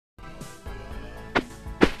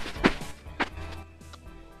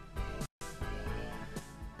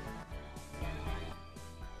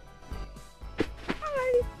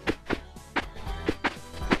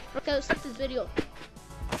to start this video.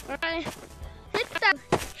 Alright, hit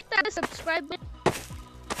that subscribe button,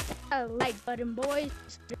 that like button, boys.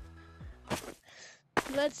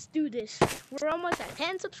 Let's do this. We're almost at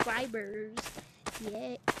 10 subscribers.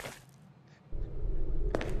 Yeah.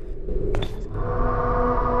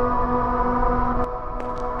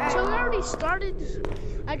 So we already started.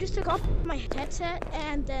 I just took off my headset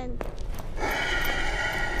and then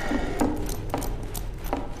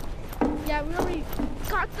yeah, we already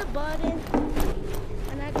got the button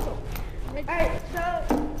and I go. Alright, so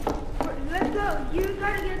let's go. You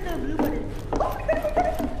gotta get the blue button. Oh, we got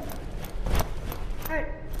it.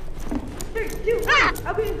 Alright. 3, 2, 1.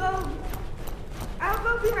 Ah! I'll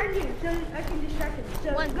go behind you so I can distract him.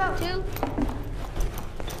 So 1, go. 2.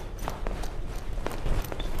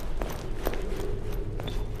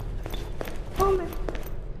 Oh man.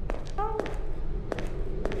 Oh.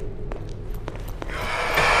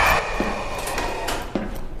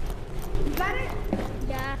 You got it?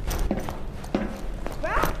 Yeah.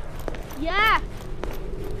 Well? Yeah.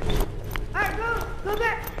 Alright, go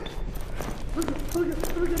back.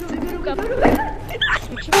 Go.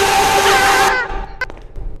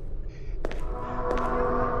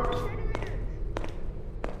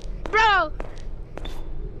 Bro,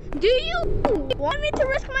 do you want me to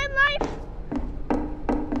risk my life?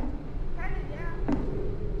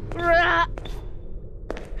 Bruh.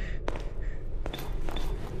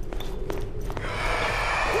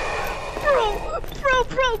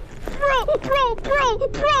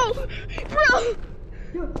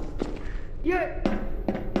 Bro. Yeah.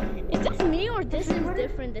 Is this me or this is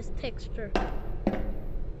different, this texture?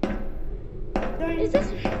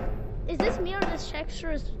 Is this me or this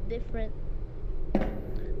texture is different?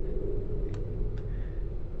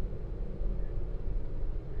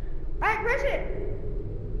 Alright, press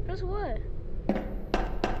it. Press what?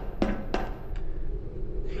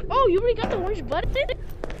 Oh, you already got the orange button?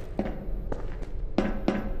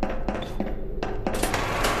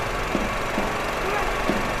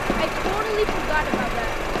 I totally forgot about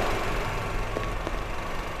that.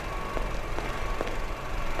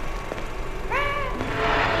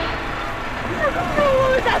 What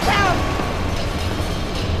was that sound?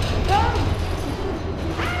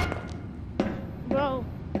 Bro.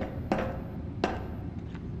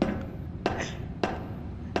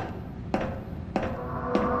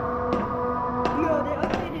 Yo, they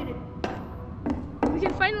updated it. We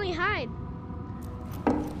can finally hide.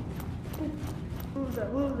 What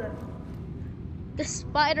was that? The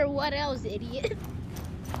spider, what else, idiot?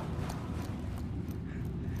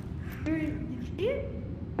 Did you see it?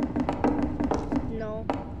 No.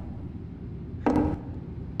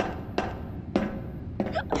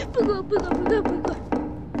 Booga.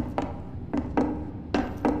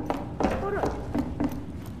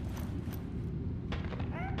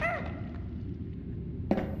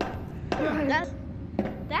 Hold up.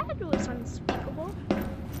 That was unspeakable.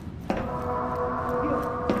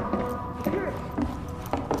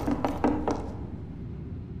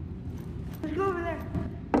 Let's go over there.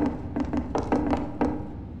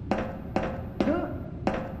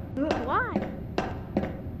 Why?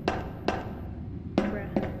 Bruh.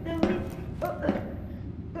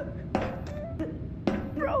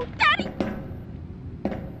 Bro, daddy!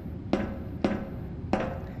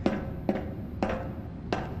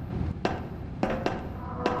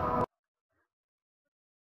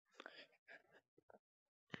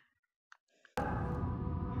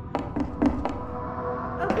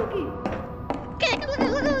 A cookie.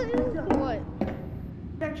 What?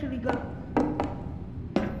 Actually go.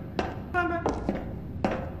 Come on,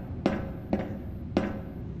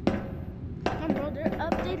 My brother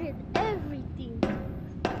updated everything.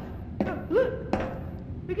 bro. Look.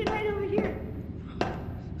 We can hide over here.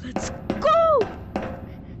 Let's go!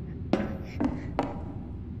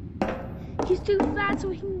 He's too fat so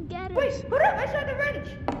he can get us. Wait, hold up. I saw the wrench.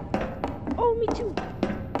 Oh, me too.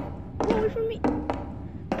 Go away from me.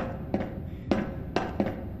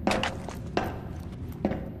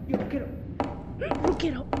 Yo, get up. Bro,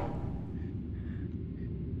 get up.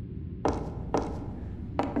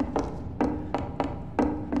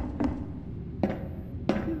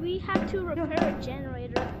 We have to repair a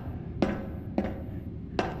generator.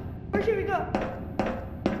 Where should we go?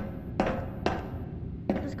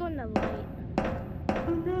 Let's go in the light.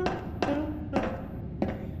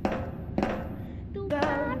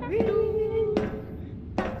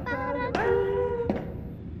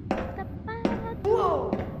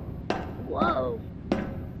 Whoa! Whoa.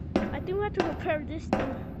 I think we have to repair this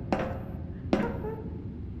thing.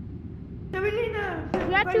 So we need to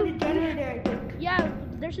We have find to- the generator, I think. Yeah,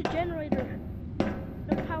 there's a generator.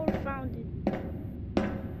 The power found it.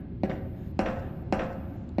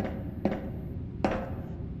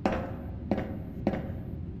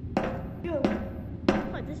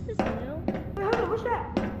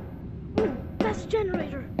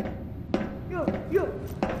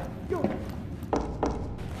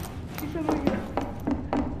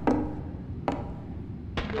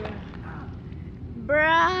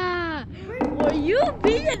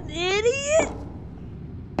 an idiot?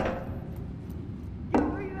 Yo,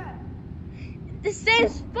 where you at? The same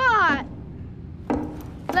spot.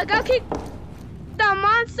 Look, I'll keep. The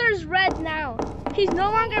monster's red now. He's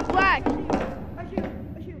no longer black. I shoot.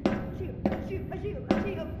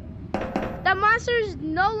 The monster's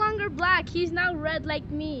no longer black. He's now red like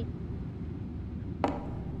me.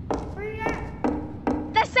 Where you at?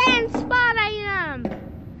 The same spot I am.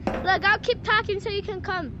 Look, I'll keep talking so you can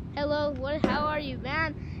come. Hello, what? How are you,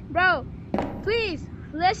 man? Bro, please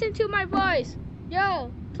listen to my voice.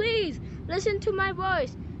 Yo, please listen to my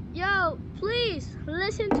voice. Yo, please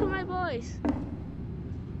listen to my voice.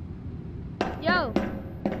 Yo.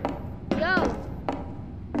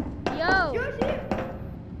 Yoshi!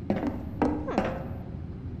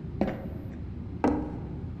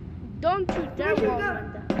 Don't you dare Where'd you walk go?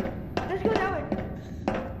 like that. Let's go that way.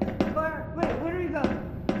 Wait, where do we go?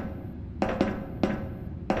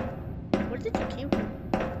 Where did you came from?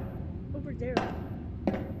 Over there.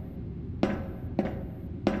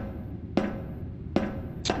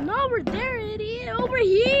 No, over there, idiot. Over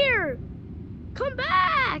here. Come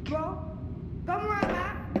back. Bro, come where I'm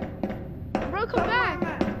at. Bro, come back.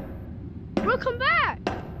 Where I'm at. Bro, come back.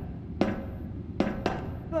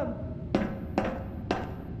 Boom.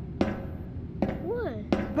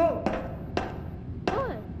 What? Go.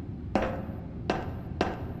 What?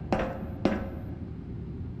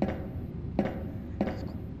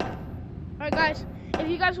 Alright guys, if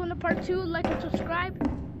you guys want a part 2, like and subscribe.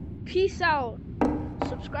 Peace out.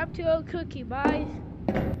 Subscribe to Old Cookie, bye.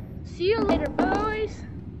 See you later, boys.